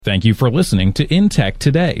Thank you for listening to In Tech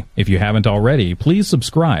Today. If you haven't already, please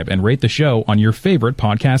subscribe and rate the show on your favorite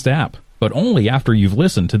podcast app, but only after you've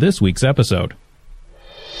listened to this week's episode.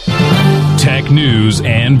 Tech news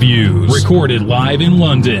and views. Recorded live in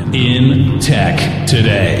London. In Tech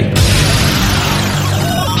Today.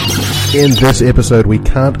 In this episode, we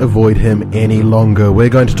can't avoid him any longer. We're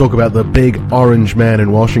going to talk about the big orange man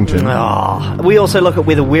in Washington. We also look at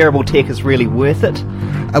whether wearable tech is really worth it.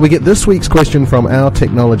 We get this week's question from our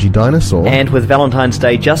technology dinosaur. And with Valentine's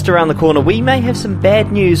Day just around the corner, we may have some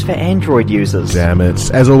bad news for Android users. Damn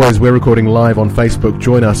it. As always, we're recording live on Facebook.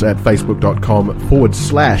 Join us at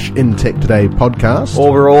facebook.com/InTechTodayPodcast.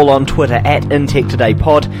 Or we're all on Twitter at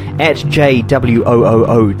InTechTodayPod, at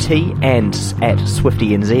JWOOOT, and at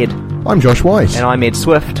SwiftyNZ. I'm Josh Weiss. And I'm Ed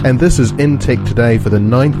Swift. And this is In Tech Today for the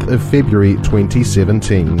 9th of February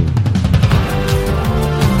 2017.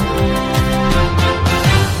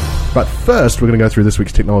 But first, we're going to go through this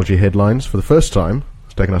week's technology headlines for the first time.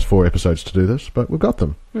 It's taken us 4 episodes to do this, but we've got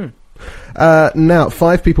them. Now,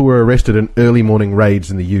 5 people were arrested in early morning raids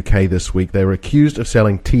in the UK this week. They were accused of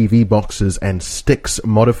selling TV boxes and sticks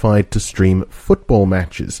modified to stream football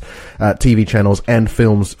matches, TV channels and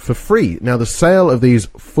films for free. Now, the sale of these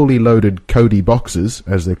fully loaded Kodi boxes,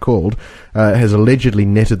 as they're called, has allegedly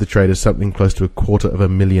netted the traders something close to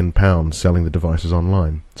 £250,000 selling the devices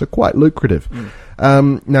online. So quite lucrative.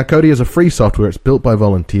 Now, Kodi is a free software. It's built by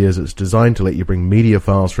volunteers. It's designed to let you bring media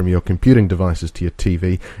files from your computing devices to your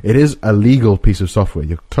TV. It is a legal piece of software.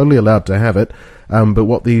 You're totally allowed to have it. But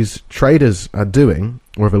what these traders are doing,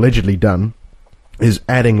 or have allegedly done, is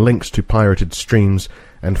adding links to pirated streams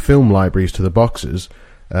and film libraries to the boxes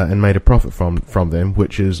and made a profit from them,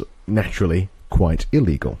 which is naturally quite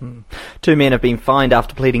illegal. 2 men have been fined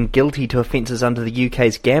after pleading guilty to offences under the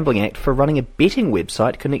UK's Gambling Act for running a betting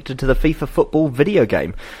website connected to the FIFA football video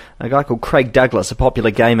game. A guy called Craig Douglas, a popular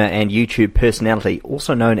gamer and YouTube personality,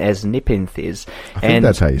 also known as Nepenthes. I think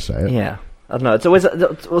that's how you say it. Yeah. I don't know. It's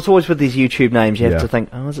always with these YouTube names. You have to think,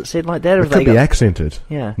 is it said like that? Or it could be accented.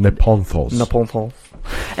 Yeah. Nepenthes.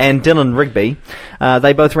 And Dylan Rigby,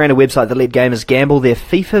 they both ran a website that let gamers gamble their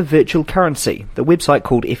FIFA virtual currency. The website,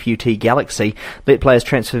 called FUT Galaxy, let players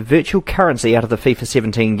transfer virtual currency out of the FIFA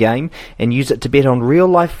 17 game and use it to bet on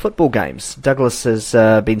real-life football games. Douglas has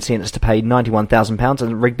been sentenced to pay £91,000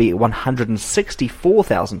 and Rigby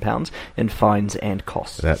 £164,000 in fines and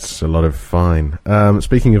costs. That's a lot of fine.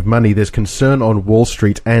 Speaking of money, there's concern on Wall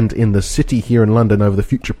Street and in the city here in London over the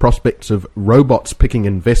future prospects of robots picking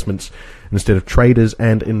investments instead of traders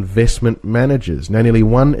and investment managers. Now, nearly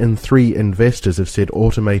 1 in 3 investors have said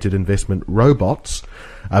automated investment robots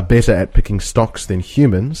are better at picking stocks than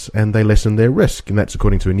humans, and they lessen their risk. And that's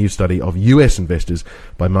according to a new study of US investors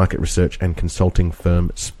by market research and consulting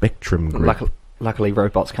firm Spectrum Group. Luckily,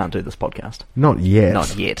 robots can't do this podcast. Not yet.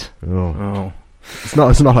 Not yet. Oh. It's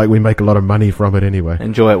not like we make a lot of money from it anyway.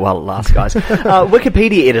 Enjoy it while it lasts, guys.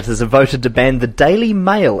 Wikipedia editors have voted to ban the Daily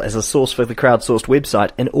Mail as a source for the crowdsourced website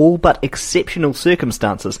in all but exceptional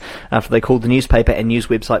circumstances after they called the newspaper and news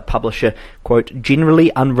website publisher, quote,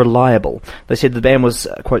 generally unreliable. They said the ban was,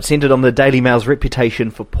 quote, centred on the Daily Mail's reputation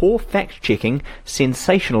for poor fact-checking,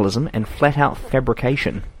 sensationalism and flat-out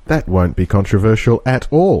fabrication. That won't be controversial at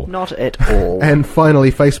all. Not at all. And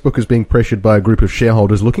finally, Facebook is being pressured by a group of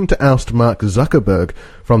shareholders looking to oust Mark Zuckerberg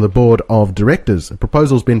from the board of directors. A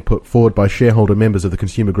proposal's been put forward by shareholder members of the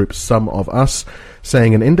consumer group Some of Us,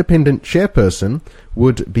 saying an independent chairperson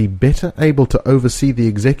would be better able to oversee the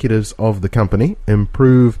executives of the company,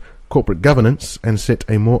 improve corporate governance, and set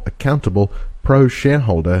a more accountable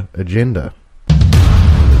pro-shareholder agenda.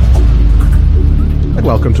 And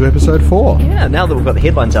welcome to episode 4. Yeah, now that we've got the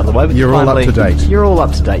headlines out of the way, you're all up to date. You're all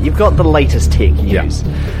up to date. You've got the latest tech news.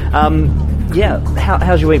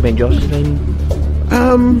 How's your week been, Josh?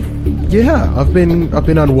 I've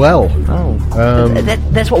been unwell.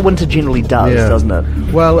 That's what winter generally does, doesn't it?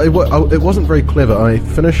 Well, it wasn't very clever. I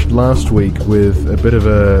finished last week with a bit of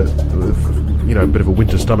a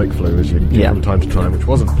winter stomach flu, as you get from time to time, which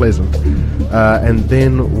wasn't pleasant. And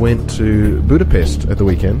then went to Budapest at the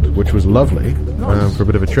weekend, which was lovely. Nice. For a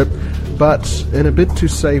bit of a trip. But in a bid to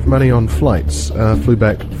save money on flights, flew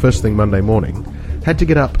back first thing Monday morning. Had to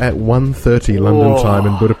get up at 1:30 London time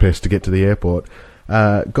in Budapest to get to the airport.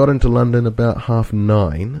 Got into London about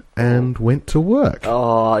 9:30 and went to work.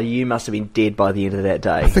 Oh, you must have been dead by the end of that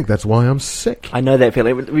day. I think that's why I'm sick. I know that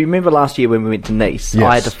feeling. Remember last year when we went to Nice? Yes.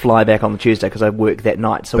 I had to fly back on the Tuesday because I worked that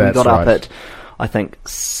night. So we got up at, I think,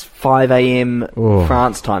 5 a.m.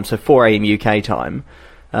 France time, so 4 a.m. UK time.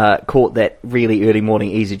 Caught that really early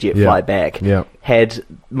morning EasyJet flight back. Yeah. Had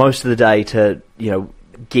most of the day to,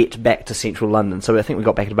 get back to central London. So I think we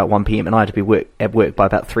got back at about 1 p.m. and I had to be at work by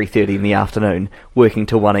about 3:30 in the afternoon, working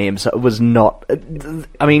till 1 a.m. So it was not...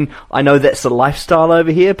 I mean, I know that's the lifestyle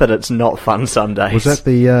over here, but it's not fun some days. Was that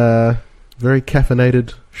the very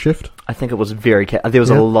caffeinated shift? I think it was very... there was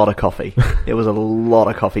a lot of coffee. There was a lot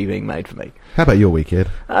of coffee being made for me. How about your week, Ed?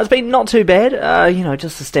 It's been not too bad.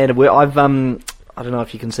 Just the standard work. I don't know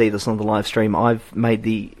if you can see this on the live stream. I've made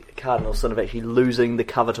the cardinal sin of actually losing the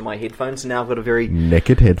cover to my headphones. Now I've got a very...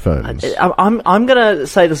 naked headphones. I'm going to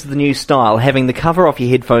say this is the new style, having the cover off your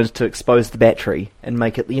headphones to expose the battery and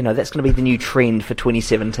make it, that's going to be the new trend for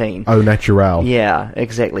 2017. Au naturel. Yeah,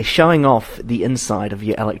 exactly. Showing off the inside of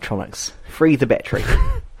your electronics. Free the battery.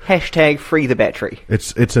 Hashtag free the battery.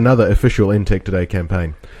 It's another official InTech Today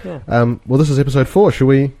campaign. Yeah. Well, this is episode 4. Shall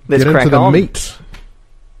we Let's get crack into the on. meat?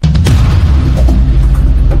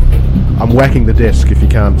 I'm whacking the desk if you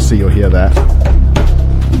can't see or hear that.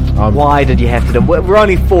 Why did you have to do... We're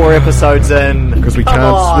only 4 episodes in. Because we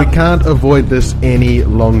Come can't avoid this any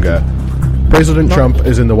longer. President Trump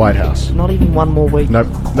is in the White House. Not even one more week. No,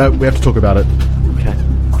 we have to talk about it. Okay.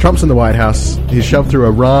 Trump's in the White House. He's shoved through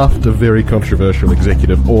a raft of very controversial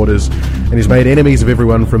executive orders, and he's made enemies of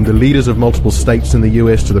everyone from the leaders of multiple states in the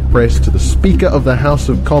US to the press to the Speaker of the House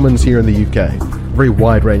of Commons here in the UK. Very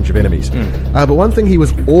wide range of enemies. But one thing he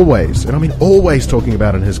was always, and I mean always, talking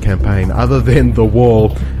about in his campaign, other than the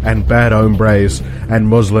wall and bad hombres and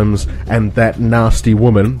Muslims and that nasty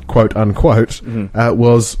woman, quote unquote,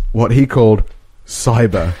 was what he called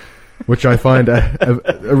cyber, which I find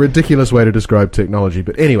a ridiculous way to describe technology.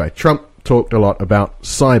 But anyway, Trump talked a lot about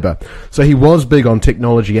cyber. So he was big on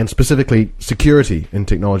technology and specifically security in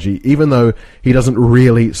technology, even though he doesn't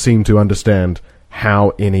really seem to understand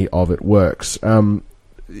how any of it works. To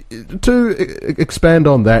expand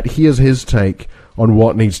on that, here's his take on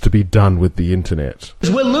what needs to be done with the internet.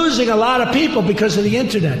 We're losing a lot of people because of the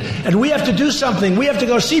internet, and we have to do something. We have to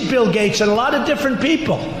go see Bill Gates and a lot of different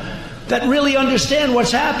people that really understand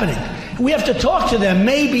what's happening. We have to talk to them,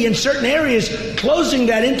 maybe in certain areas, closing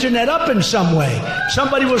that internet up in some way.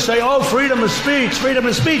 Somebody will say, oh, freedom of speech, freedom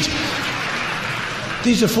of speech.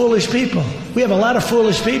 These are foolish people. We have a lot of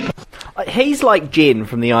foolish people. He's like Jen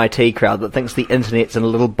from the IT crowd that thinks the internet's in a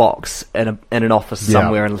little box in an office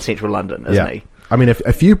somewhere in central London, isn't he? I mean,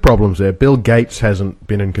 a few problems there. Bill Gates hasn't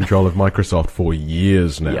been in control of Microsoft for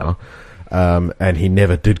years now, and he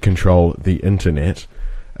never did control the internet.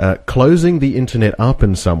 Closing the internet up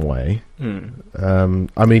in some way.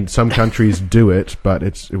 I mean, some countries do it, but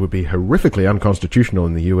it would be horrifically unconstitutional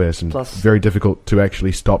in the US and Plus, very difficult to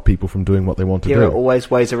actually stop people from doing what they want to do. There are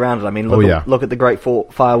always ways around it. I mean, look at the Great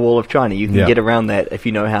Firewall of China. You can get around that if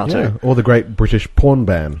you know how to. Or the Great British Porn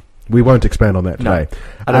Ban. We won't expand on that today. No,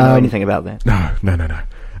 I don't know anything about that.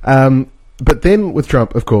 No. But then with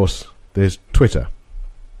Trump, of course, there's Twitter.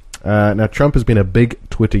 Now, Trump has been a big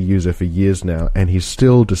Twitter user for years now, and he's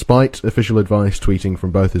still, despite official advice, tweeting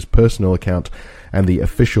from both his personal account and the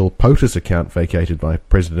official POTUS account vacated by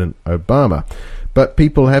President Obama. But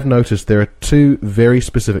people have noticed there are 2 very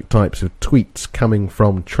specific types of tweets coming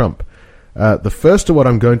from Trump. The first are what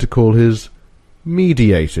I'm going to call his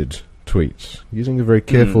mediated tweets, using a very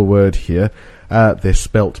careful word here. They're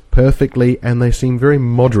spelt perfectly, and they seem very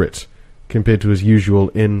moderate compared to his usual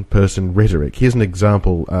in-person rhetoric. Here's an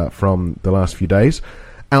example from the last few days.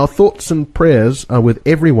 Our thoughts and prayers are with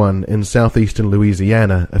everyone in southeastern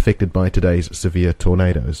Louisiana affected by today's severe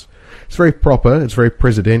tornadoes. It's very proper, it's very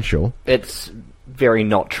presidential. It's very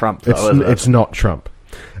not Trump, though, isn't it? It's not Trump.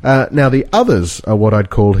 Now, the others are what I'd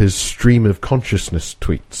call his stream of consciousness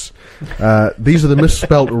tweets. These are the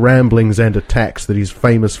misspelt ramblings and attacks that he's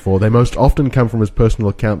famous for. They most often come from his personal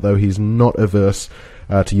account, though he's not averse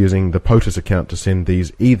to using the POTUS account to send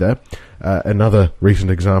these either. Another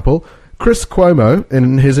recent example, Chris Cuomo,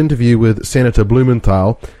 in his interview with Senator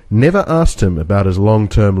Blumenthal, never asked him about his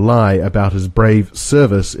long-term lie about his brave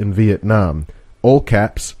service in Vietnam. All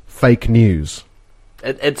caps, fake news.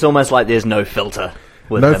 It's almost like there's no filter.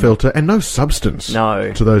 No filter and no substance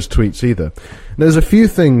to those tweets either. Now, there's a few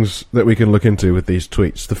things that we can look into with these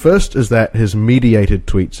tweets. The first is that his mediated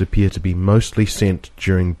tweets appear to be mostly sent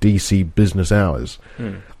during DC business hours,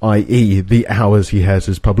 i.e. the hours he has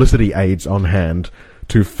his publicity aides on hand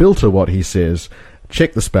to filter what he says,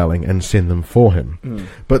 check the spelling, and send them for him.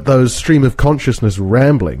 But those stream of consciousness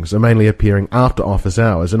ramblings are mainly appearing after office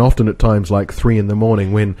hours, and often at times like 3 in the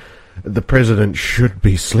morning when the president should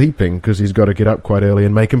be sleeping because he's got to get up quite early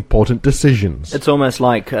and make important decisions. It's almost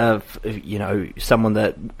like, someone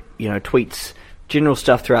that, tweets general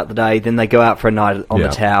stuff throughout the day, then they go out for a night on the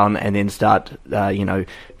town and then start,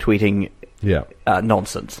 tweeting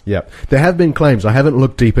nonsense. Yeah. There have been claims. I haven't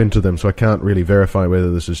looked deep into them, so I can't really verify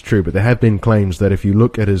whether this is true, but there have been claims that if you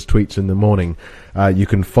look at his tweets in the morning, you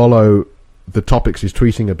can follow the topics he's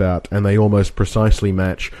tweeting about, and they almost precisely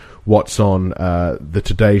match what's on the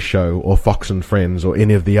Today Show or Fox and Friends or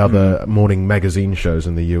any of the other morning magazine shows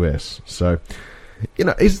in the US. So,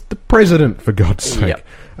 he's the president, for God's sake.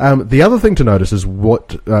 Yep. The other thing to notice is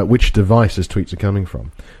which device his tweets are coming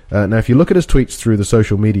from. Now, if you look at his tweets through the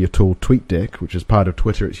social media tool TweetDeck, which is part of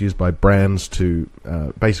Twitter, it's used by brands to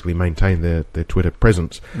basically maintain their Twitter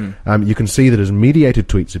presence, you can see that his mediated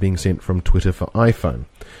tweets are being sent from Twitter for iPhone.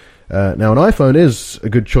 Now, an iPhone is a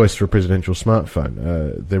good choice for a presidential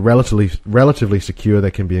smartphone. They're relatively secure.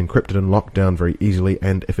 They can be encrypted and locked down very easily,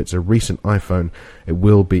 and if it's a recent iPhone, it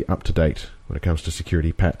will be up to date when it comes to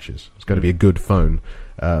security patches. It's got to be a good phone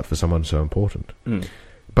for someone so important.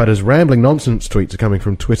 But his rambling nonsense tweets are coming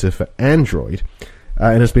from Twitter for Android,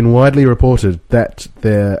 and it's been widely reported that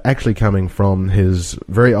they're actually coming from his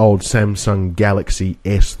very old Samsung Galaxy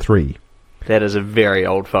S3. That is a very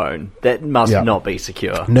old phone. That must not be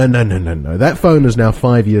secure. No. That phone is now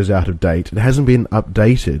 5 years out of date. It hasn't been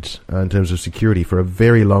updated in terms of security for a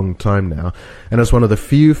very long time now, and it's one of the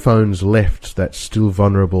few phones left that's still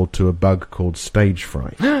vulnerable to a bug called stage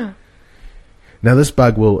fright. Now, this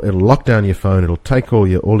bug it'll lock down your phone, it'll take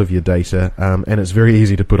all of your data, and it's very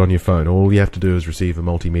easy to put on your phone. All you have to do is receive a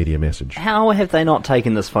multimedia message. How have they not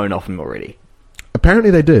taken this phone off him already? Apparently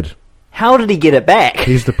they did. How did he get it back?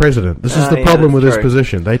 He's the president. This is the problem with his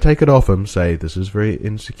position. They take it off him, say this is very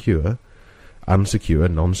insecure,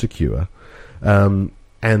 unsecure, non-secure, and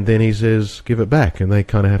then he says give it back, and they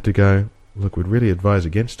kind of have to go, look, we'd really advise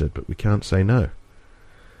against it, but we can't say no.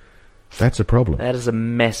 That's a problem. That is a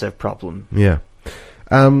massive problem. Yeah.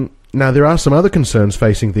 Now, there are some other concerns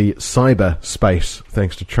facing the cyberspace,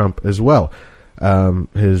 thanks to Trump as well.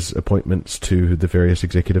 His appointments to the various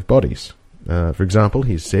executive bodies. For example,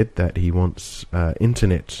 he's said that he wants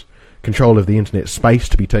control of the internet space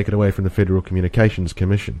to be taken away from the Federal Communications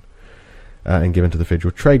Commission and given to the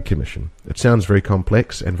Federal Trade Commission. It sounds very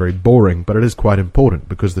complex and very boring, but it is quite important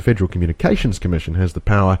because the Federal Communications Commission has the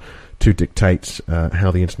power to dictate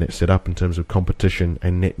how the internet's set up in terms of competition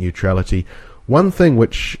and net neutrality. One thing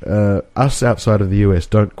which us outside of the US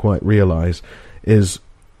don't quite realize is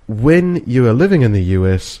when you are living in the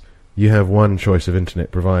US, you have one choice of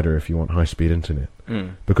internet provider if you want high-speed internet.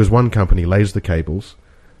 Because one company lays the cables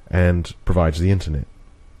and provides the internet.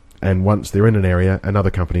 And once they're in an area,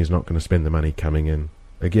 another company is not going to spend the money coming in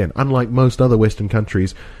again. Unlike most other Western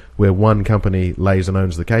countries where one company lays and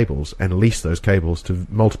owns the cables and lease those cables to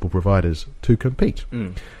multiple providers to compete.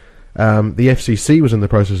 The FCC was in the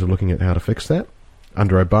process of looking at how to fix that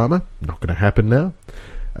under Obama. Not going to happen now.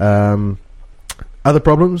 Other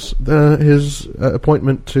problems, his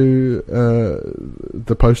appointment to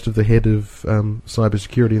the post of the head of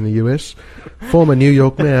cybersecurity in the US, former New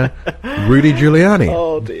York Mayor Rudy Giuliani.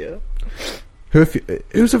 Oh, dear.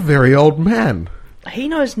 Who's a very old man. He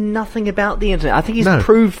knows nothing about the internet. I think he's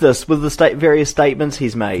proved this with the various statements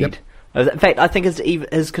he's made. Yep. In fact, I think his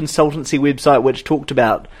consultancy website, which talked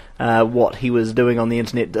about what he was doing on the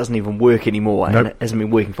internet, doesn't even work anymore, and it hasn't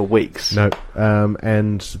been working for weeks. No,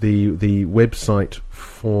 and the website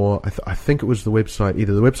for I think it was the website,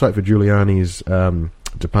 either the website for Giuliani's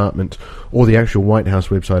department or the actual White House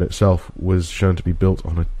website itself was shown to be built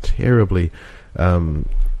on a terribly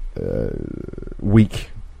weak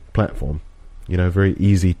platform. Very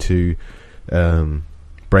easy to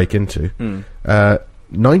break into.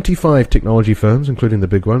 95 technology firms, including the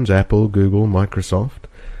big ones, Apple, Google, Microsoft,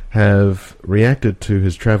 have reacted to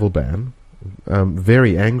his travel ban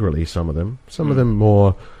very angrily, some of them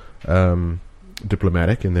more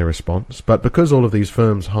diplomatic in their response. But because all of these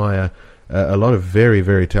firms hire a lot of very,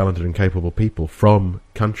 very talented and capable people from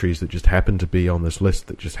countries that just happen to be on this list,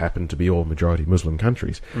 that just happen to be all majority Muslim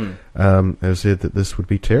countries, have said that this would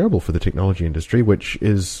be terrible for the technology industry, which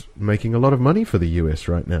is making a lot of money for the US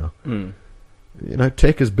right now.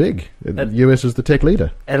 Tech is big. The US is the tech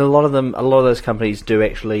leader. And a lot of those companies do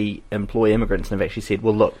actually employ immigrants and have actually said,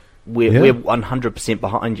 well, look, we're 100%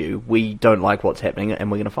 behind you. We don't like what's happening and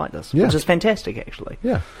we're going to fight this. Which is fantastic, actually.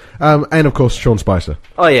 Yeah. And, of course, Sean Spicer.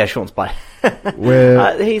 Oh, yeah, Sean Spicer.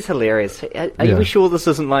 He's hilarious. Are you sure this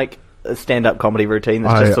isn't like a stand-up comedy routine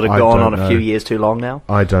that's just sort of gone on a few years too long now?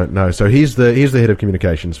 I don't know. So he's the head of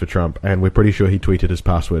communications for Trump, and we're pretty sure he tweeted his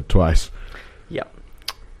password twice. Yep.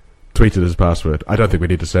 Tweeted his password. I don't think we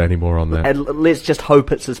need to say any more on that. And let's just hope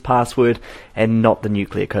it's his password and not the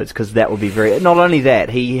nuclear codes, because that would be very... Not only that,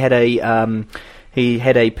 he had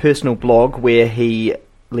a personal blog where he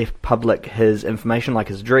left public his information, like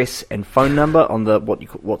his address and phone number, on the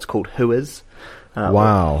what's called Whois.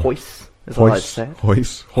 Wow. Hois. Is what I'd say.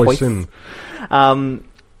 Hoisin.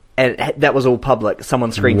 And that was all public.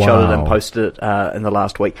 Someone screenshotted it and posted it in the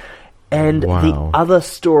last week. And the other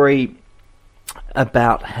story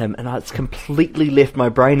about him, and it's completely left my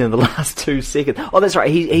brain in the last 2 seconds. Oh, that's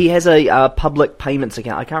right. He has a public payments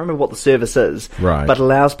account. I can't remember what the service is, right, but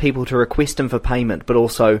allows people to request him for payment, but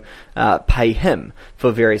also pay him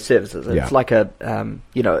for various services. It's like a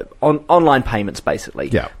online payments basically.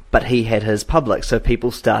 Yeah. But he had his public, so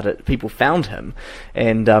people found him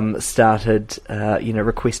and started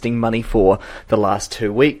requesting money for the last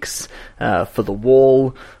 2 weeks, for the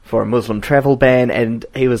wall, for a Muslim travel ban, and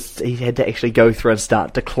he had to actually go through and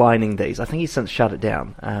start declining these. I think he's since shut it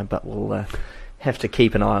down, but we'll have to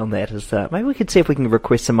keep an eye on that. Maybe we could see if we can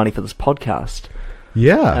request some money for this podcast.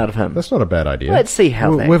 Yeah, out of him. That's not a bad idea. Let's see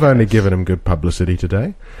how that we've goes. only given him good publicity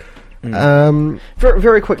today. Very,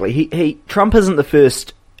 very quickly, Trump isn't the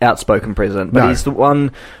first outspoken president, but he's the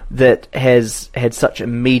one that has had such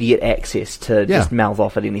immediate access to just mouth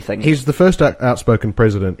off at anything. He's the first outspoken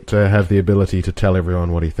president to have the ability to tell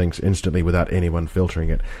everyone what he thinks instantly without anyone filtering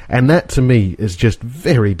it. And that, to me, is just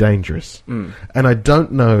very dangerous. And I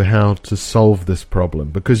don't know how to solve this problem,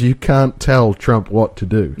 because you can't tell Trump what to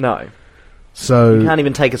do. No. So you can't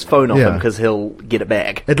even take his phone off him, because he'll get it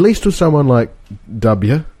back. At least with someone like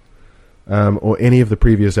W, or any of the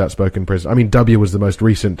previous outspoken presidents. I mean, W was the most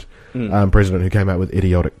recent president who came out with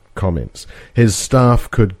idiotic comments. His staff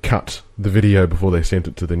could cut the video before they sent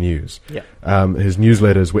it to the news. Yeah. His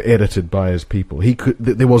newsletters were edited by his people.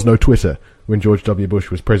 There was no Twitter when George W.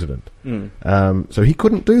 Bush was president. So he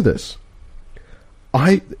couldn't do this.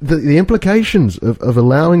 The implications of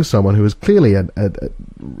allowing someone who is clearly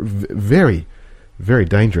very, very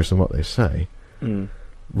dangerous in what they say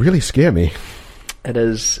really scare me. It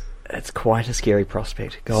is. It's quite a scary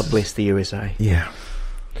prospect. God bless the USA. Yeah.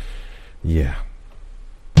 Yeah.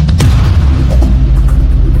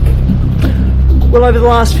 Well, over the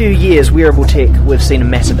last few years, wearable tech, we've seen a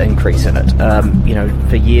massive increase in it.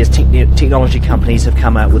 For years, technology companies have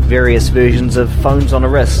come out with various versions of phones on a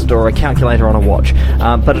wrist or a calculator on a watch.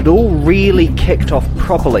 But it all really kicked off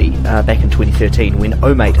properly back in 2013 when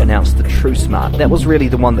Omate announced the TrueSmart. That was really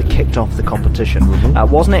the one that kicked off the competition. It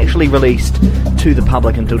wasn't actually released to the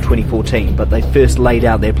public until 2014, but they first laid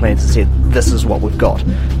out their plans and said, this is what we've got,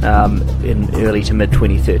 in early to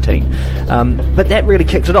mid-2013. But that really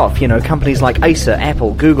kicked it off. Companies like Acer,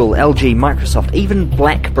 Apple, Google, LG, Microsoft, even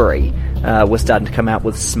BlackBerry were starting to come out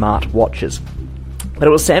with smart watches. But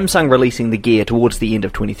it was Samsung releasing the Gear towards the end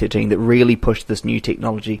of 2013 that really pushed this new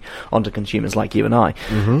technology onto consumers like you and I.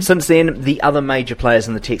 Since then, the other major players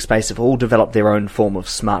in the tech space have all developed their own form of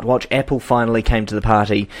smartwatch. Apple finally came to the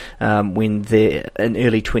party in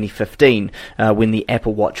early 2015 when the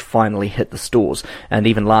Apple Watch finally hit the stores. And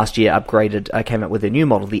even last year came out with their new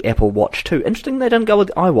model, the Apple Watch 2. Interesting they didn't go with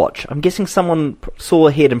iWatch. I'm guessing someone saw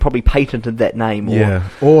ahead and probably patented that name. I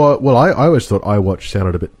always thought iWatch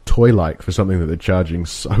sounded a bit toy-like for something that they're charging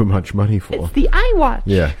so much money for. It's the iWatch.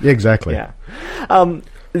 Yeah, exactly. Yeah.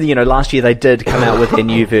 Last year they did come out with their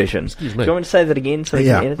new version. Excuse me. Do you want me to say that again so they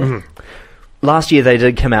can edit it? Last year they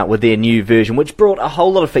did come out with their new version, which brought a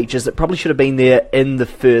whole lot of features that probably should have been there in the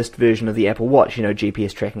first version of the Apple Watch.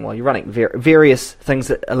 GPS tracking while you're running, various things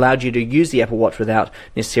that allowed you to use the Apple Watch without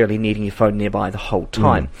necessarily needing your phone nearby the whole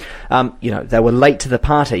time. They were late to the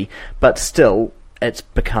party, but still, it's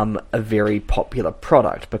become a very popular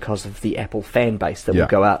product because of the Apple fan base that will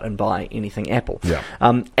go out and buy anything Apple. Yeah.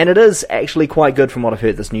 And it is actually quite good from what I've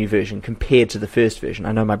heard, this new version, compared to the first version.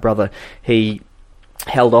 I know my brother, he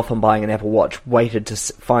held off on buying an Apple Watch, waited to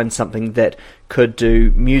find something that could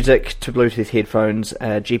do music to Bluetooth headphones,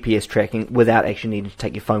 GPS tracking, without actually needing to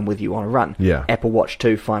take your phone with you on a run. Yeah. Apple Watch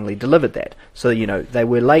 2 finally delivered that. So, they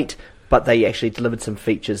were late, but they actually delivered some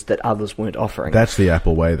features that others weren't offering. That's the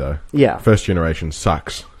Apple way, though. Yeah. First generation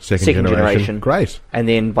sucks. Second generation, great. And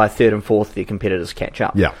then by third and fourth, their competitors catch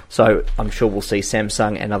up. Yeah. So I'm sure we'll see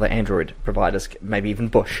Samsung and other Android providers, maybe even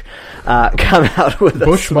Bosch, come out with a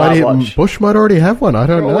smartwatch. Bush might already have one. I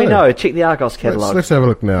don't know. We know. Check the Argos catalogue. Let's have a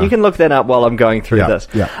look now. You can look that up while I'm going through this.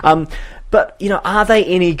 Yeah. But, are they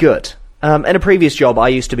any good? In a previous job, I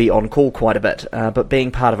used to be on call quite a bit, but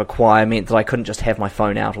being part of a choir meant that I couldn't just have my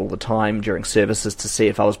phone out all the time during services to see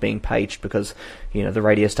if I was being paged because, the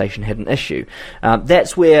radio station had an issue.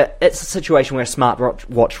 That's where it's a situation where a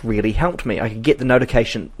smartwatch really helped me. I could get the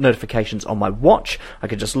notifications on my watch. I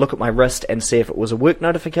could just look at my wrist and see if it was a work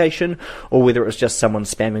notification or whether it was just someone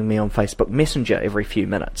spamming me on Facebook Messenger every few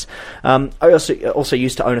minutes. I also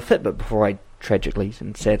used to own a Fitbit before I tragically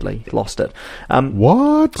and sadly lost it.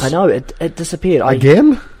 What? I know, it disappeared.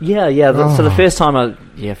 Again? Yeah. So the first time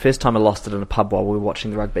I lost it in a pub while we were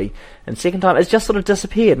watching the rugby, and second time it's just sort of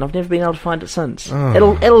disappeared, and I've never been able to find it since.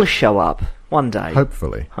 It'll show up one day.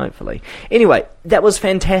 Hopefully. Anyway, that was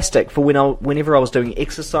fantastic for whenever I was doing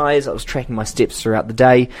exercise. I was tracking my steps throughout the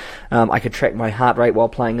day. I could track my heart rate while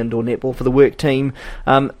playing indoor netball for the work team.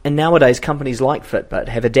 And nowadays, companies like Fitbit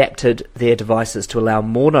have adapted their devices to allow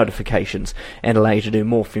more notifications and allow you to do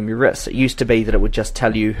more from your wrists. It used to be that it would just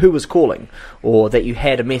tell you who was calling or that you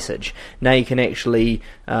had a message. Now you can actually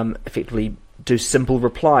effectively do simple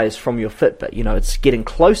replies from your Fitbit. You know, it's getting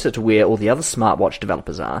closer to where all the other smartwatch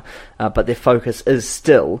developers are, but their focus is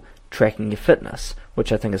still tracking your fitness,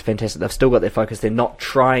 which I think is fantastic. They've still got their focus. They're not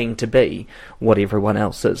trying to be what everyone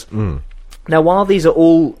else is. Now, while these are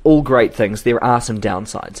all great things, there are some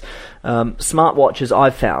downsides. Smartwatches,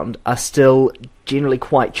 I've found, are still generally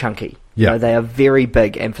quite chunky. Yeah. You know, they are very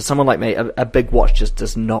big, and for someone like me, a big watch just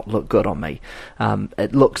does not look good on me.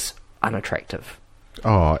 It looks unattractive.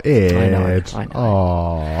 Oh, Ed. I know.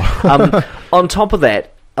 Oh. On top of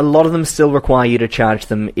that, a lot of them still require you to charge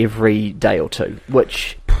them every day or two,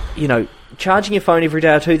 which, you know, charging your phone every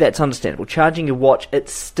day or two, that's understandable. Charging your watch, it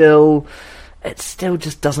still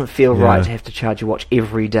just doesn't feel right to have to charge your watch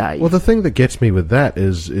every day. Well, the thing that gets me with that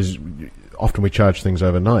is often we charge things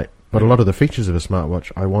overnight, but a lot of the features of a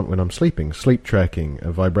smartwatch I want when I'm sleeping, sleep tracking,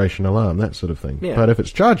 a vibration alarm, that sort of thing. Yeah. But if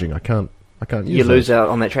it's charging, I can't use you lose out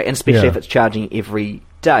on that track, and especially if it's charging every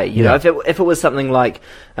day. You know, if it was something like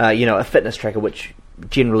a fitness tracker, which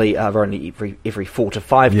generally are only every 4 to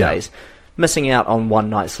 5 days, missing out on one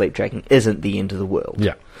night's sleep tracking isn't the end of the world.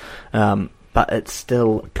 Yeah. But it's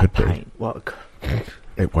still a pain. Well,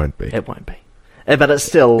 it won't be. It won't be. But it's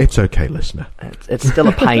still... It's okay, listener. It's still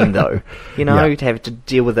a pain, though. You know, to have to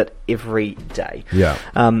deal with it every day. Yeah.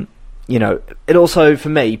 You know, it also, for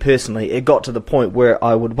me, personally, it got to the point where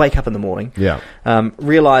I would wake up in the morning,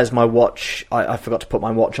 realise my watch... I forgot to put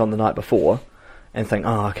my watch on the night before, and think,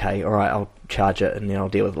 oh, okay, all right, I'll charge it, and then I'll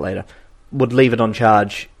deal with it later. Would leave it on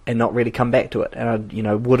charge and not really come back to it. And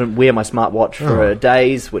I, wouldn't wear my smartwatch for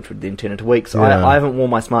days, which would then turn into weeks. I haven't worn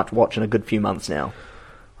my smartwatch in a good few months now.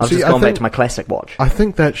 I've just gone back to my classic watch. I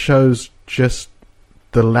think that shows just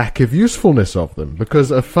the lack of usefulness of them,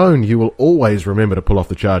 because a phone you will always remember to pull off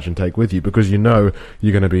the charge and take with you, because you know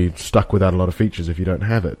you're going to be stuck without a lot of features if you don't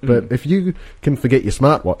have it. But if you can forget your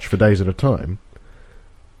smartwatch for days at a time,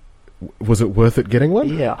 was it worth it getting one?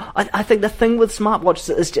 Yeah, I think the thing with smartwatches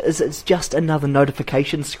is it's just another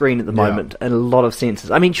notification screen at the moment in a lot of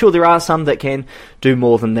senses. I mean, sure, there are some that can do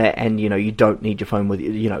more than that, and you don't need your phone with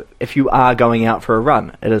you. You know, if you are going out for a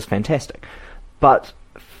run, it is fantastic. But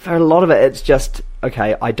for a lot of it, it's just,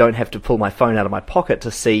 okay, I don't have to pull my phone out of my pocket to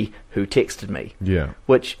see who texted me. Yeah.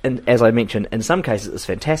 Which, and as I mentioned, in some cases is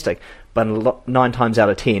fantastic, but 9 times out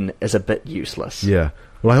of 10 is a bit useless. Yeah.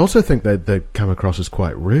 Well, I also think they come across as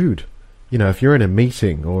quite rude. You know, if you're in a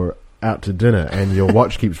meeting or out to dinner and your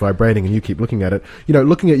watch keeps vibrating and you keep looking at it,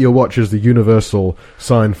 looking at your watch is the universal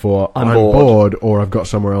sign for I'm bored or I've got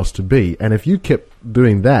somewhere else to be. And if you kept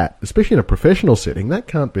doing that, especially in a professional setting, that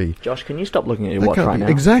can't be... Josh, can you stop looking at your watch right now?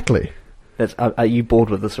 Exactly. Are you bored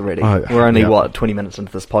with this already? We're only, 20 minutes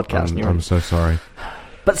into this podcast? I'm so sorry.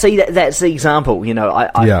 But see, that's the example.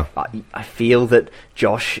 I feel that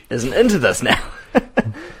Josh isn't into this now.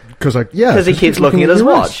 Because he keeps looking at his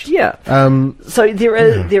watch. Yeah. So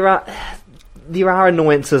there are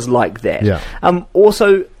annoyances like that. Yeah.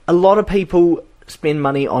 Also, a lot of people spend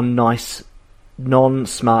money on nice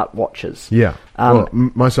non-smart watches. Yeah.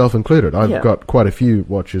 Myself included. I've got quite a few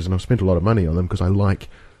watches, and I've spent a lot of money on them because I like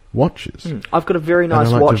watches. I've got a very nice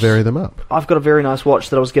watch. And I like to vary them up. I've got a very nice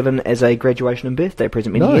watch that I was given as a graduation and birthday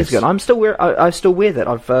present many years ago. And I still wear that.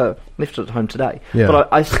 I've left it at home today. Yeah. But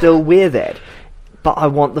I still wear that. But I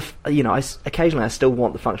want occasionally I still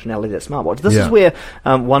want the functionality of that smartwatch. This is where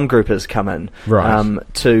one group has come in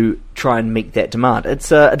to try and meet that demand.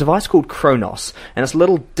 It's a device called Kronos, and it's a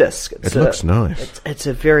little disc. It looks nice. It's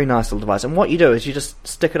a very nice little device. And what you do is you just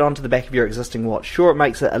stick it onto the back of your existing watch. Sure, it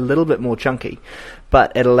makes it a little bit more chunky,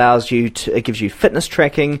 but it allows you to... It gives you fitness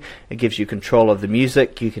tracking. It gives you control of the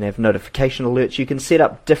music. You can have notification alerts. You can set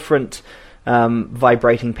up different...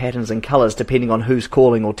 vibrating patterns and colours depending on who's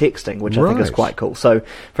calling or texting, which I think is quite cool. So,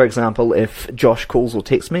 for example, if Josh calls or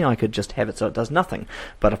texts me, I could just have it so it does nothing.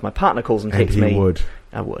 But if my partner calls and texts me...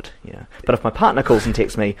 I would, yeah. But if my partner calls and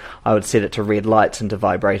texts me, I would set it to red lights and to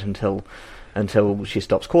vibrate until until she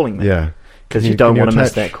stops calling me. Yeah. Because you don't want to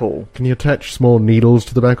miss that call. Can you attach small needles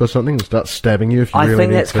to the back or something and start stabbing you if you really need to? I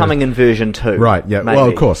think that's coming in version 2. Right, yeah. Maybe. Well,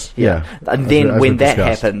 of course, yeah. And then when that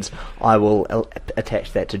happens, I will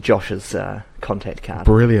attach that to Josh's contact card.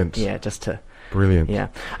 Brilliant. Yeah, just to... Brilliant. Yeah.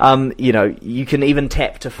 You can even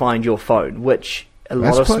tap to find your phone, which a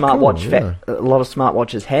lot of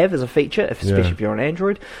smartwatches have as a feature, especially if you're on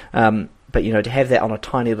Android. But to have that on a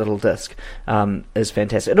tiny little disc is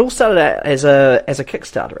fantastic. It all started out as a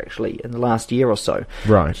Kickstarter actually in the last year or so.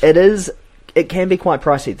 Right. It can be quite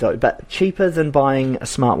pricey though, but cheaper than buying a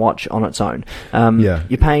smartwatch on its own.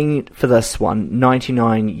 You're paying for this one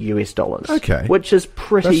 $99. Okay. Which is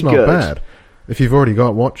pretty good. That's not bad. If you've already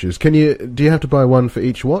got watches, do you have to buy one for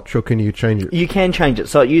each watch, or can you change it? You can change it.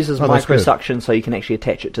 So it uses microsuction, so you can actually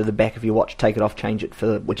attach it to the back of your watch, take it off, change it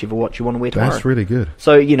for whichever watch you want to wear tomorrow. That's really good.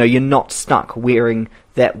 So, you're not stuck wearing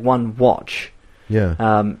that one watch. Yeah.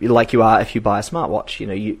 Like you are if you buy a smartwatch.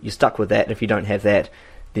 You're stuck with that. If you don't have that,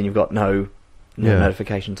 then you've got no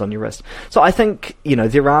notifications on your wrist. So I think,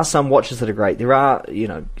 there are some watches that are great. There are,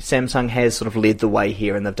 Samsung has sort of led the way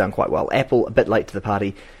here, and they've done quite well. Apple, a bit late to the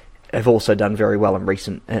party, have also done very well in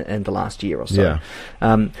the last year or so.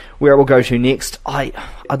 Yeah. Where it will go to next, I'd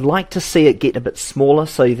like to see it get a bit smaller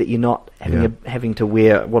so that you're not having to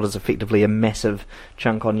wear what is effectively a massive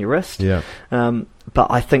chunk on your wrist. Yeah. But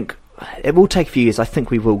I think it will take a few years. I think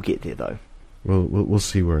we will get there though. We'll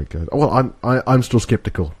see where it goes. Well, I'm still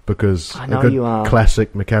skeptical because I know a good you are.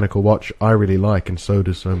 Classic mechanical watch I really like, and so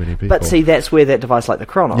do so many people. But see, that's where that device like the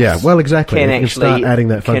Chronos, exactly, can you actually start adding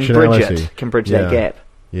that functionality, can bridge that gap.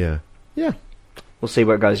 Yeah. We'll see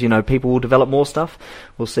where it goes. People will develop more stuff.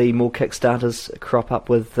 We'll see more Kickstarters crop up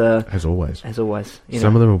with... as always.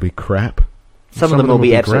 Some of them will be crap. Some of them will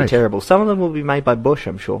be absolutely terrible. Some of them will be made by Bush,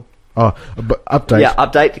 I'm sure. Oh, but update. Yeah,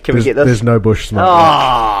 update. Can we get this? There's no Bush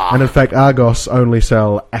smartwatch. And in fact, Argos only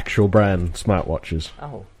sell actual brand smartwatches.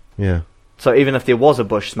 Oh. Yeah. So even if there was a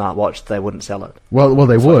Bush smartwatch, they wouldn't sell it? Well,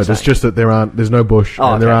 they would. It's just that there's no Bush,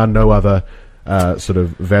 and there are no other sort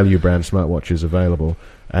of value brand smartwatches available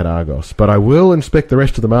at Argos. But I will inspect the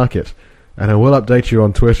rest of the market, and I will update you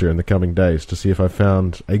on Twitter in the coming days to see if I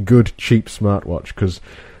found a good, cheap smartwatch, because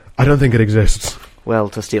I don't think it exists. Well,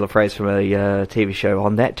 to steal a phrase from a TV show,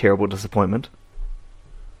 on that terrible disappointment...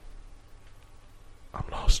 I'm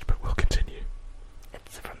lost, but we'll continue.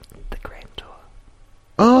 It's from the Grand Tour.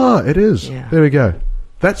 Ah, it is. Yeah. There we go.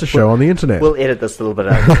 That's a show on the internet. We'll edit this a little bit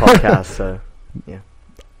out of the podcast, so... yeah.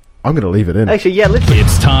 I'm going to leave it in. Actually, let's...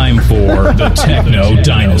 It's time for the Techno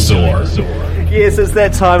Dinosaur. Yes, it's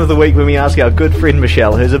that time of the week when we ask our good friend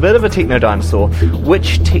Michelle, who's a bit of a techno dinosaur,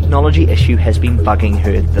 which technology issue has been bugging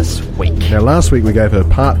her this week. Now, last week we gave her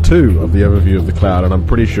part 2 of the overview of the cloud, and I'm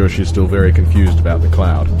pretty sure she's still very confused about the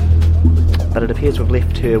cloud. But it appears we've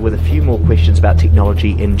left her with a few more questions about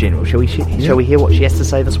technology in general. Shall we hear what she has to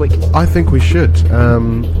say this week? I think we should.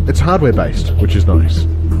 It's hardware-based, which is nice.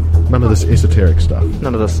 None of this esoteric stuff.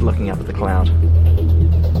 None of this looking up at the cloud.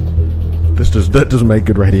 That doesn't make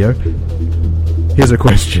good radio. Here's a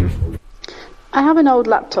question. I have an old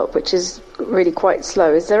laptop which is really quite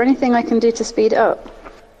slow. Is there anything I can do to speed it up?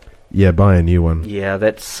 Yeah, buy a new one. Yeah,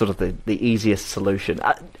 that's sort of the easiest solution.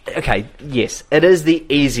 Okay, yes, it is the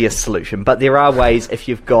easiest solution, but there are ways, if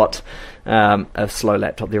you've got a slow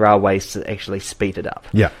laptop, there are ways to actually speed it up.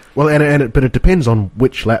 Yeah, well, but it depends on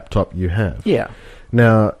which laptop you have. Yeah.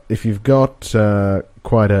 Now, if you've got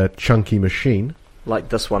quite a chunky machine... like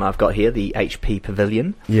this one I've got here, the HP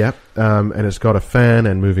Pavilion. Yeah, and it's got a fan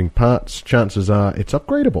and moving parts. Chances are it's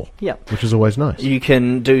upgradable. Yeah, which is always nice. You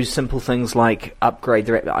can do simple things like upgrade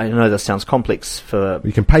the... I know this sounds complex for...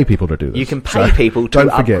 You can pay people to do this. You can pay people to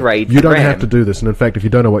upgrade the You don't RAM. have to do this, and in fact, if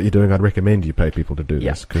you don't know what you're doing, I'd recommend you pay people to do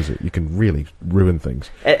this, because you can really ruin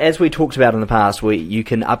things. As we talked about in the past, you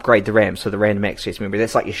can upgrade the RAM, so the random access memory.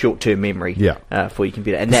 That's like your short-term memory for your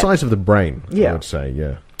computer. And the size of the brain, I would say,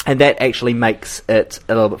 yeah. And that actually makes it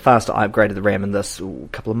a little bit faster. I upgraded the RAM in this a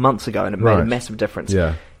couple of months ago, and it made a massive difference.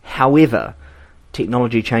 Yeah. However,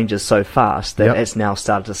 technology changes so fast that it's now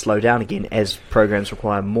started to slow down again as programs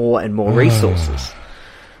require more and more resources.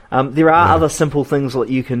 There are other simple things that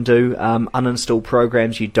you can do. Uninstall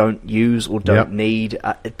programs you don't use or don't need.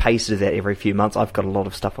 It pays to do that every few months. I've got a lot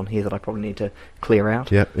of stuff on here that I probably need to clear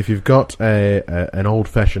out. Yeah, if you've got an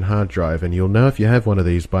old-fashioned hard drive, and you'll know if you have one of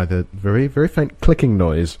these by the very, very faint clicking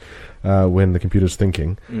noise when the computer's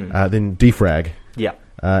thinking, then defrag. Yeah.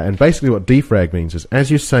 And basically what defrag means is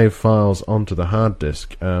as you save files onto the hard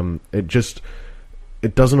disk,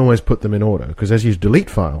 it doesn't always put them in order, because as you delete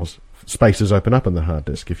files, spaces open up on the hard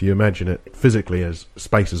disk, if you imagine it physically as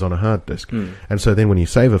spaces on a hard disk. And so then when you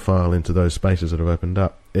save a file into those spaces that have opened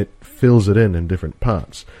up, it fills it in different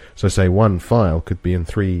parts. So say one file could be in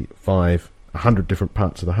 3, 5, 100 different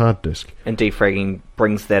parts of the hard disk. And defragging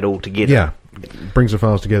brings that all together. Yeah, brings the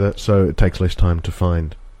files together so it takes less time to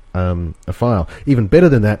find a file. Even better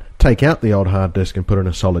than that, take out the old hard disk and put in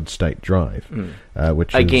a solid state drive.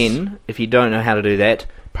 Which again, if you don't know how to do that,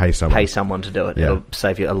 pay someone to do it. Yeah. It'll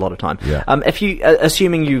save you a lot of time. Yeah. If you,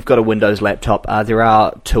 assuming you've got a Windows laptop, there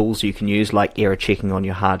are tools you can use like error checking on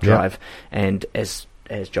your hard drive, and as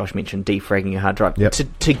Josh mentioned, defragging your hard drive. Yep.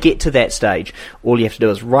 To get to that stage, all you have to do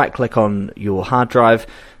is right-click on your hard drive,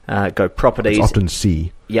 go Properties. It's often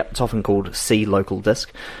C. Yep, it's often called C local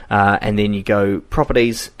disk, and then you go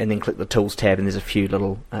Properties, and then click the Tools tab, and there's a few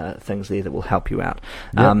little things there that will help you out.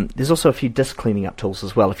 Yep. There's also a few disk cleaning up tools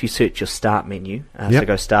as well. If you search your Start menu, so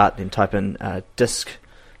go Start, then type in disk,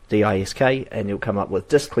 DISK, and you'll come up with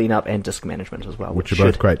disk cleanup and disk management as well. Which are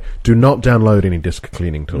both great. Do not download any disk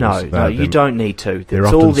cleaning tools. No, you don't need to. They're it's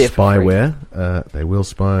often all there for free. spyware. They will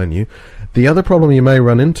spy on you. The other problem you may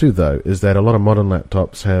run into, though, is that a lot of modern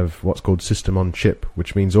laptops have what's called system on chip,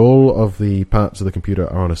 which means all of the parts of the computer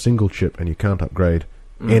are on a single chip and you can't upgrade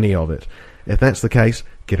any of it. If that's the case,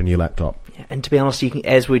 get a new laptop. Yeah, and to be honest, you can,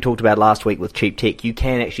 as we talked about last week with cheap tech, you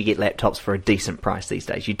can actually get laptops for a decent price these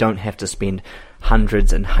days. You don't have to spend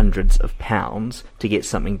hundreds and hundreds of pounds to get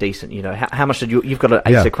something decent. You know, how much did you've got an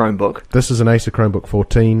Acer Chromebook? This is an Acer Chromebook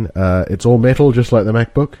 14. It's all metal, just like the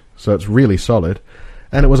MacBook, so it's really solid.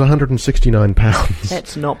 And it was £169.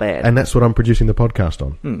 That's not bad. And that's what I'm producing the podcast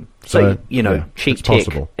on. So you know, cheap it's tech,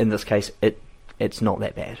 possible. in this case, it's not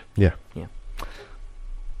that bad. Yeah.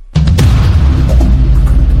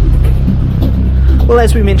 Well,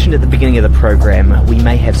 as we mentioned at the beginning of the program, we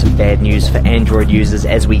may have some bad news for Android users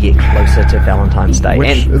as we get closer to Valentine's Day.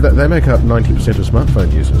 Which, they make up 90% of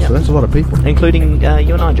smartphone users, so that's a lot of people. Including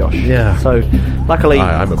you and I, Josh. Yeah. So, luckily...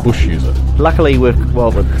 I'm a Bush user. Luckily,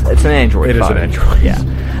 it's an Android phone. It is an Android.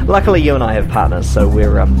 Yeah. Luckily, you and I have partners, so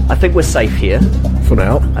I think we're safe here. For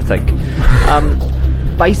now. I think.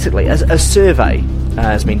 Basically, a survey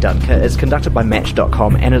has been done. It's conducted by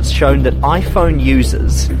Match.com, and it's shown that iPhone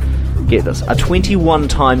users... Get this, are 21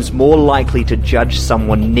 times more likely to judge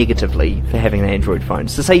someone negatively for having an Android phone.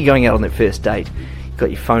 So say you're going out on that first date, you've got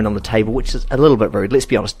your phone on the table, which is a little bit rude. Let's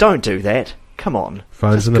be honest, don't do that. Come on.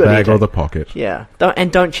 Phone's in the bag or the pocket. Yeah.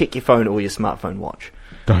 Don't check your phone or your smartphone watch.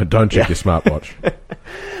 Don't check your smartwatch.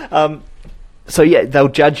 So yeah, they'll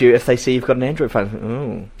judge you if they see you've got an Android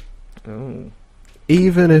phone. Oh.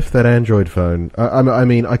 Even if that Android phone...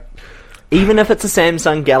 Even if it's a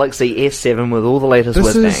Samsung Galaxy S7 with all the latest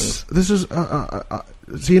whiz-bangs.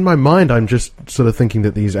 See, in my mind, I'm just sort of thinking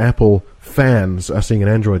that these Apple fans are seeing an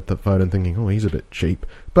Android phone and thinking, oh, he's a bit cheap.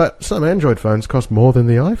 But some Android phones cost more than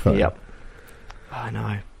the iPhone. Yep. I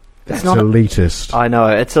know. That's elitist. I know,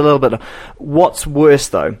 it's a little bit... What's worse,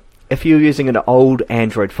 though, if you're using an old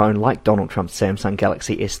Android phone like Donald Trump's Samsung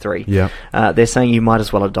Galaxy S3, they're saying you might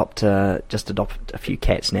as well adopt a few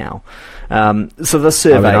cats now. So the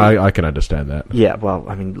survey... I can understand that. Yeah, well,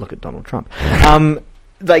 look at Donald Trump.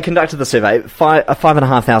 They conducted the survey,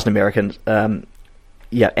 5,500 Americans.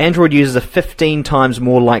 Android users are 15 times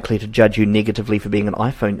more likely to judge you negatively for being an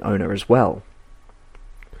iPhone owner as well.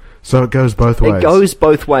 So it goes both ways. It goes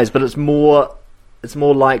both ways, but it's more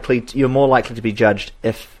likely... You're more likely to be judged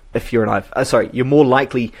if you're an iPhone... you're more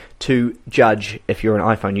likely to judge if you're an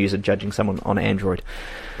iPhone user judging someone on Android.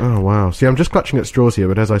 Oh, wow. See, I'm just clutching at straws here,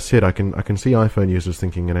 but as I said, I can see iPhone users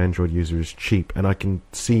thinking an Android user is cheap, and I can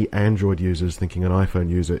see Android users thinking an iPhone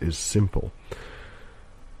user is simple.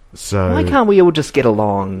 So why can't we all just get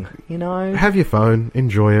along, you know? Have your phone,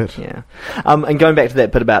 enjoy it. Yeah. And going back to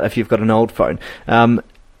that bit about if you've got an old phone...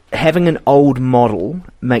 having an old model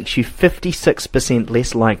makes you 56%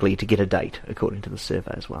 less likely to get a date, according to the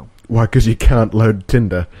survey as well. Why? Because you can't load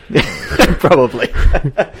Tinder? Probably.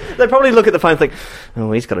 They probably look at the phone and think,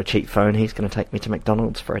 oh, he's got a cheap phone, he's going to take me to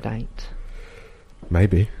McDonald's for a date.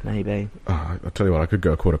 Maybe. Oh, I'll tell you what, I could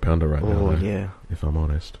go a $quarter right now. Oh, yeah. If I'm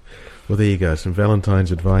honest. Well, there you go. Some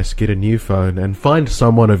Valentine's advice. Get a new phone and find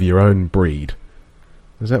someone of your own breed.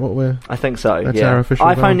 Is that what we're... I think so, That's our official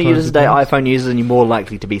iPhone Valentine's users today, advice? iPhone users, and you're more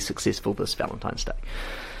likely to be successful this Valentine's Day.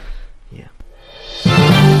 Yeah.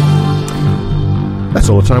 That's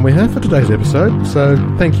all the time we have for today's episode. So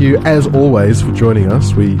thank you, as always, for joining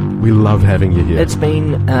us. We love having you here. It's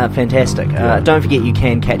been fantastic. Don't forget you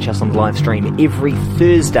can catch us on the live stream every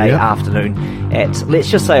Thursday afternoon at, let's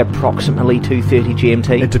just say, approximately 2:30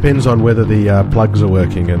 GMT. It depends on whether the plugs are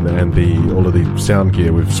working and all of the sound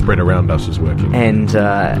gear we've spread around us is working. And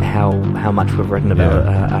how much we've written about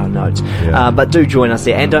our notes. But do join us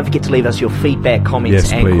there. And don't forget to leave us your feedback,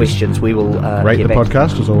 comments and questions. We will rate the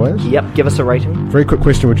podcast, as always. Yep, give us a rating. Very quick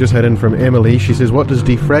question we just had in from Emily. She says, what does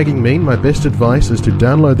defragging mean? My best advice is to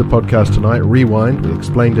download the podcast tonight, rewind. We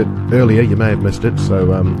explained it earlier. You may have missed it.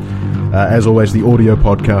 So, as always, the audio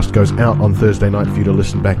podcast goes out on Thursday night for you to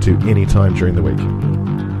listen back to any time during the week.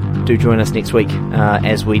 Do join us next week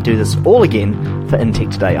as we do this all again for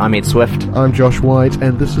InTech Today. I'm Ed Swift. I'm Josh White,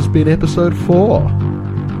 and this has been episode 4.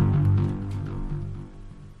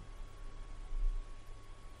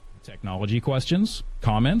 Technology questions,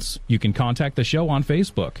 comments? You can contact the show on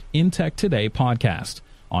Facebook, InTech Today Podcast,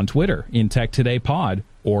 on Twitter, InTech Today Pod,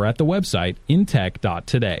 or at the website,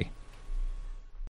 intech.today.